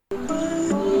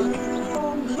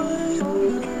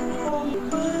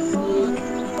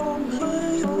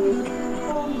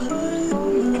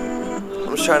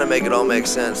trying to make it all make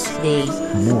sense. The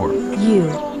More You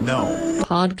Know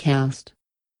podcast.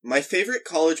 My favorite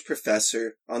college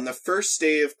professor on the first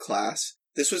day of class,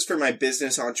 this was for my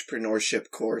business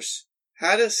entrepreneurship course,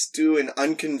 had us do an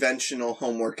unconventional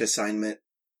homework assignment.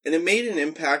 And it made an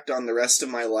impact on the rest of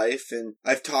my life, and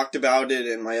I've talked about it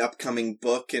in my upcoming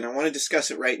book, and I want to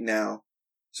discuss it right now.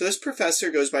 So this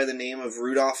professor goes by the name of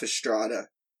Rudolph Estrada.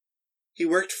 He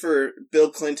worked for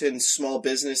Bill Clinton's Small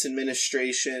Business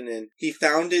Administration, and he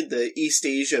founded the East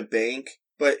Asia Bank,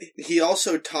 but he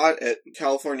also taught at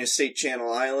California State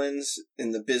Channel Islands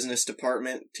in the business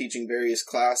department, teaching various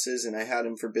classes, and I had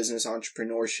him for business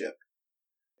entrepreneurship.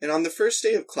 And on the first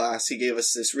day of class, he gave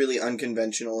us this really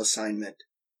unconventional assignment.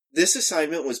 This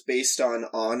assignment was based on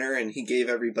honor, and he gave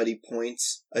everybody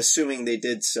points, assuming they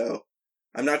did so.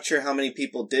 I'm not sure how many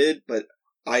people did, but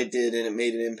I did, and it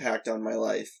made an impact on my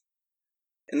life.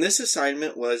 And this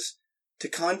assignment was to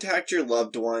contact your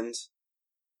loved ones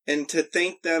and to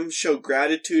thank them, show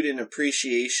gratitude and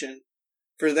appreciation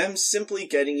for them simply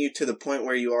getting you to the point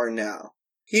where you are now.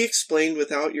 He explained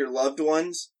without your loved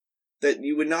ones that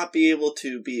you would not be able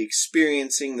to be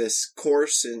experiencing this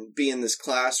course and be in this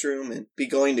classroom and be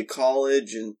going to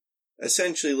college and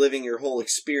essentially living your whole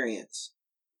experience.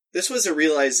 This was a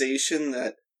realization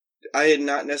that I had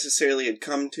not necessarily had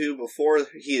come to before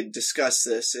he had discussed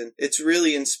this, and it's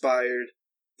really inspired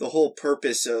the whole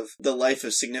purpose of the life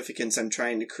of significance I'm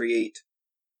trying to create.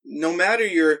 No matter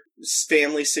your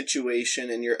family situation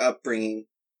and your upbringing,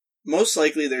 most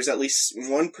likely there's at least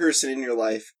one person in your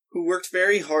life who worked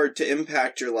very hard to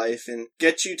impact your life and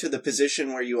get you to the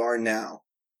position where you are now.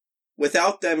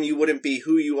 Without them, you wouldn't be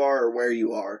who you are or where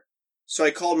you are. So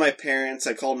I called my parents,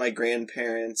 I called my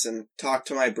grandparents, and talked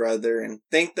to my brother, and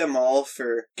thanked them all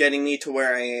for getting me to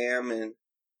where I am and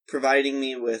providing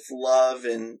me with love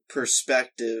and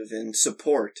perspective and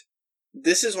support.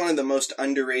 This is one of the most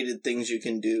underrated things you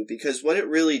can do, because what it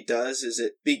really does is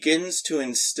it begins to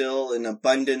instill an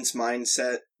abundance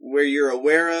mindset where you're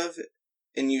aware of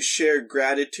and you share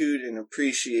gratitude and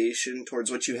appreciation towards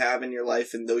what you have in your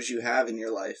life and those you have in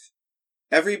your life.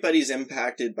 Everybody's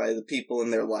impacted by the people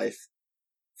in their life,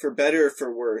 for better or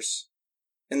for worse.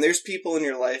 And there's people in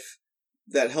your life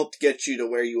that helped get you to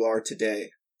where you are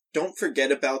today. Don't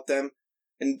forget about them,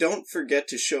 and don't forget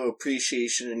to show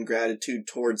appreciation and gratitude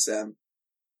towards them.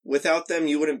 Without them,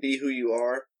 you wouldn't be who you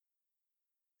are.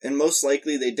 And most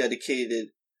likely they dedicated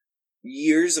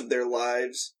years of their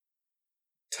lives,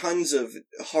 tons of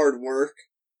hard work,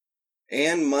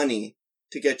 and money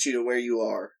to get you to where you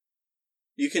are.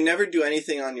 You can never do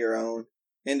anything on your own,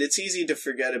 and it's easy to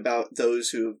forget about those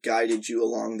who have guided you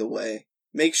along the way.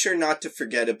 Make sure not to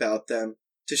forget about them,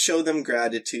 to show them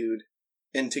gratitude,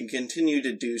 and to continue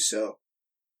to do so.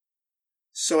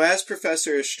 So as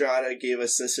Professor Estrada gave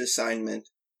us this assignment,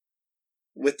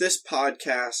 with this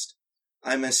podcast,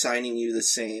 I'm assigning you the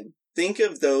same. Think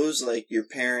of those like your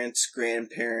parents,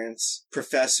 grandparents,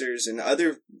 professors, and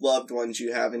other loved ones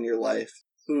you have in your life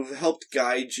who've helped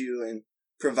guide you and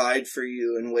provide for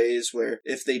you in ways where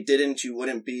if they didn't, you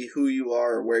wouldn't be who you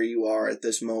are or where you are at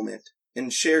this moment.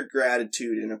 And share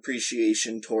gratitude and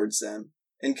appreciation towards them.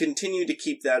 And continue to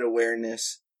keep that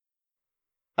awareness.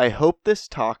 I hope this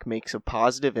talk makes a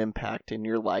positive impact in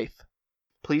your life.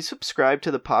 Please subscribe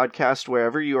to the podcast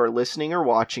wherever you are listening or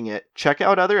watching it. Check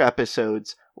out other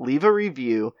episodes, leave a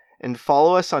review, and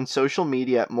follow us on social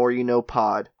media at More You Know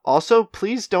Pod. Also,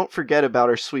 please don't forget about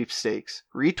our sweepstakes.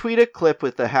 Retweet a clip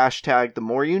with the hashtag The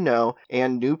More You Know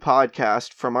and New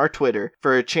Podcast from our Twitter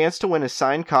for a chance to win a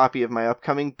signed copy of my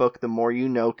upcoming book, The More You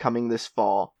Know, coming this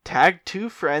fall. Tag 2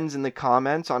 friends in the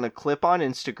comments on a clip on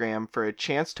Instagram for a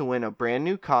chance to win a brand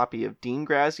new copy of Dean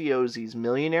Graziosi's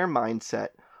Millionaire Mindset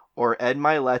or Ed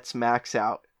Milet's Max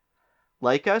Out.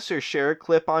 Like us or share a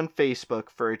clip on Facebook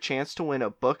for a chance to win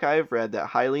a book I have read that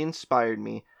highly inspired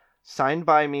me, signed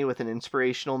by me with an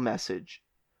inspirational message.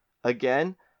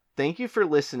 Again, thank you for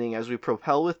listening as we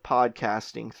propel with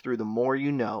podcasting through the more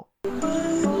you know. I'm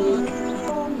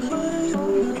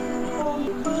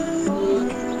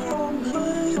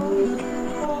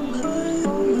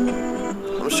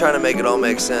just trying to make it all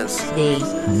make sense. The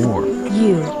More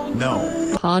You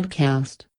Know podcast.